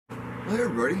Well, hey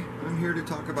everybody, I'm here to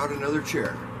talk about another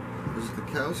chair. This is the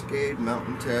Cascade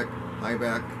Mountain Tech high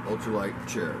back ultralight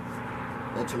chair.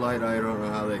 Ultralight, I don't know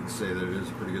how they can say that. It is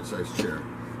a pretty good sized chair.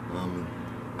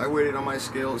 I weighed it on my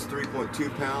scale, it's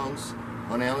 3.2 pounds.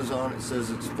 On Amazon it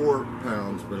says it's 4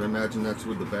 pounds, but I imagine that's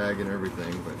with the bag and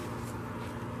everything, but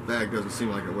the bag doesn't seem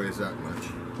like it weighs that much.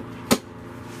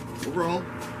 Overall,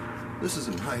 this is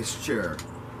a nice chair.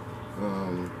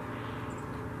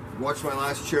 Watched my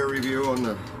last chair review on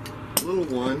the little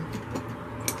one.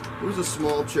 It was a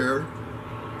small chair,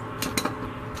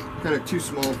 kind of too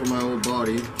small for my old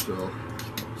body, so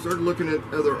started looking at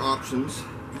other options.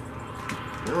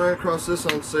 I ran across this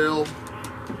on sale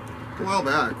a while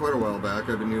back, quite a while back.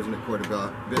 I've been using it quite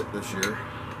a bit this year,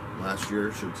 last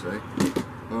year I should say.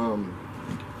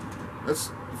 That's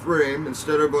the frame.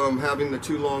 Instead of having the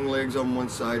two long legs on one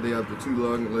side, they have the two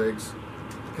long legs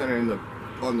kind of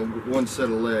on the one set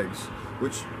of legs,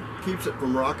 which keeps it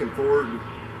from rocking forward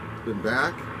and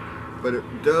back, but it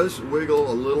does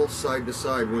wiggle a little side to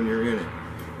side when you're in it,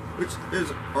 which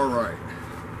is alright.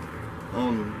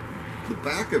 The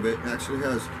back of it actually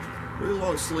has really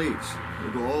long sleeves.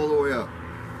 They go all the way up,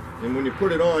 and when you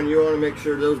put it on, you want to make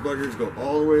sure those buggers go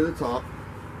all the way to the top,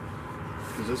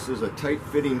 because this is a tight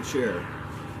fitting chair.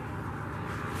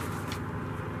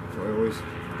 So I always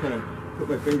kind of put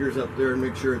my fingers up there and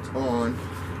make sure it's on.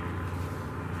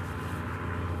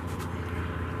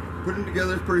 Putting it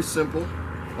together is pretty simple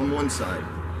on one side.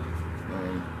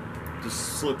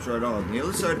 Just slips right on. The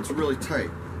other side it's really tight.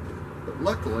 But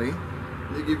luckily,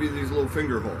 they give you these little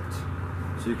finger holds,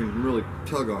 so you can really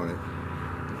tug on it.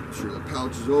 Make sure the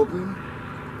pouch is open.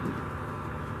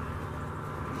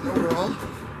 Overall,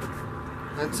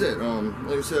 that's it.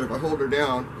 Like I said, if I hold her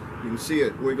down, you can see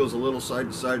it wiggles a little side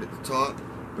to side at the top,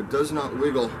 but does not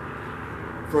wiggle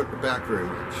front to back very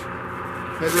much.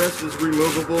 Headrest is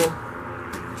removable,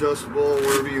 adjustable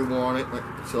wherever you want it. Like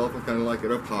myself, I kind of like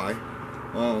it up high.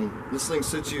 This thing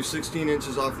sits you 16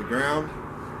 inches off the ground.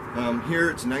 Here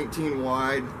it's 19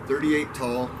 wide, 38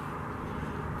 tall.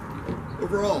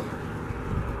 Overall,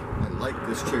 I like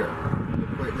this chair. I'm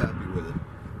quite happy with it.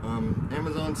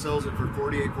 Amazon sells it for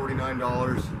 $48,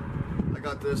 $49. I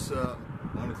got this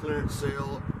on a clearance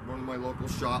sale at one of my local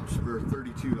shops for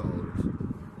 $32.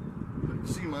 But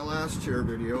you see my last chair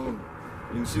video, and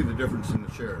you can see the difference in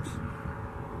the chairs.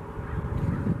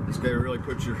 This guy really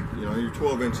puts your, you're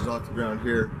 12 inches off the ground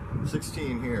here,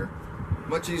 16 here.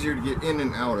 Much easier to get in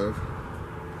and out of.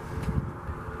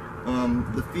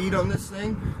 The feet on this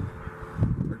thing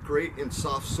are great in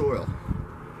soft soil.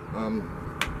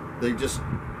 They just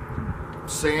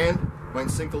sand, might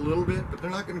sink a little bit, but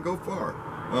they're not going to go far.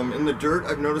 In the dirt,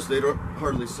 I've noticed they don't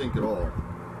hardly sink at all.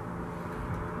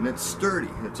 And it's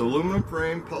sturdy. It's aluminum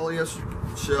frame, polyester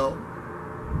shell.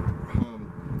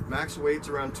 Max weight's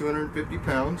around 250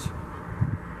 pounds,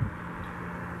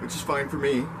 which is fine for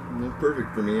me.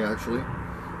 Perfect for me, actually.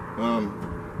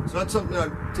 It's not something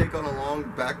I'd take on a long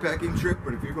backpacking trip,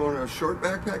 but if you're going on a short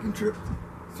backpacking trip,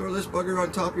 throw this bugger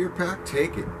on top of your pack,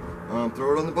 take it.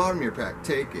 Throw it on the bottom of your pack,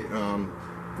 take it.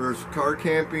 For car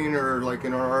camping or like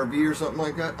in our RV or something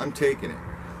like that, I'm taking it.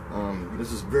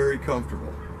 This is very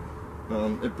comfortable.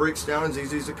 It breaks down as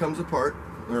easy as it comes apart,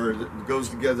 or it goes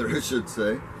together, I should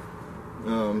say.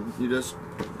 You just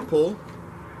pull,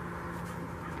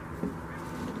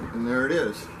 and there it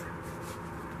is.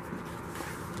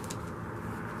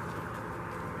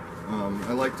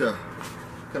 I like to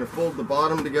kind of fold the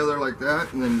bottom together like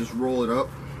that and then just roll it up.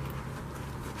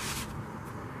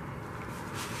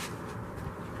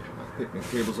 My picnic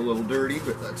table's a little dirty,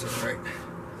 but that's alright.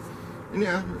 And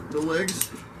yeah, the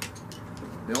legs,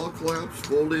 they all collapse,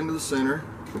 fold into the center.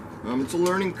 It's a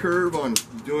learning curve on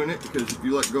doing it, because if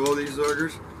you let go of these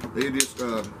buggers, they just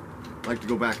like to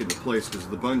go back into place, because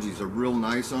the bungees are real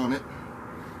nice on it.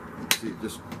 You can see it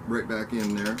just right back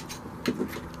in there. I'm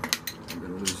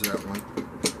going to lose that one.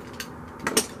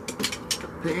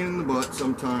 Pain in the butt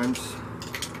sometimes,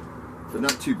 but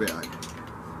not too bad.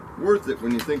 Worth it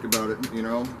when you think about it, It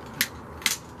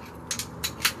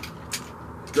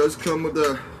does come with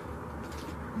a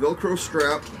Velcro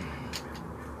strap.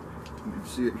 You can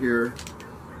see it here.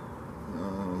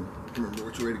 Can't remember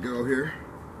which way to go here.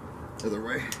 Other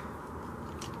way.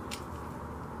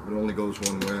 It only goes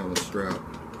one way on the strap.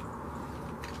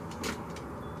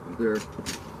 There.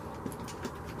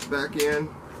 Back in.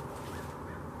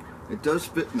 It does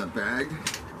fit in the bag.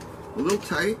 A little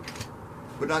tight,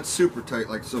 but not super tight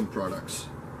like some products.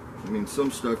 I mean,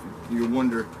 some stuff you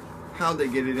wonder how they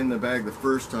get it in the bag the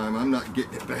first time. I'm not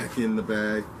getting it back in the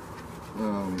bag.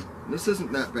 This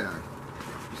isn't that bad.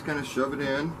 Just kind of shove it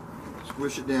in,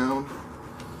 squish it down.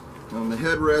 The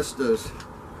headrest does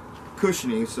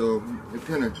cushiony, so it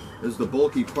kind of is the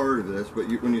bulky part of this, but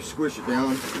when you squish it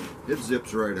down, it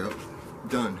zips right up.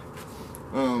 Done.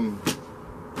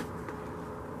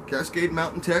 Cascade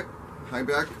Mountain Tech high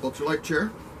back ultralight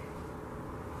chair.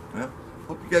 Yeah.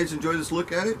 Hope you guys enjoy this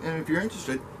look at it, and if you're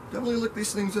interested, definitely look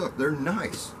these things up. They're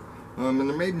nice. And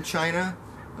they're made in China.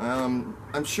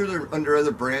 I'm sure they're under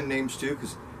other brand names too,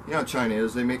 because you know how China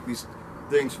is. They make these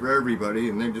things for everybody,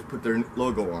 and they just put their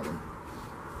logo on them.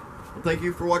 Well, thank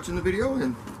you for watching the video,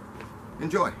 and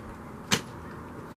enjoy.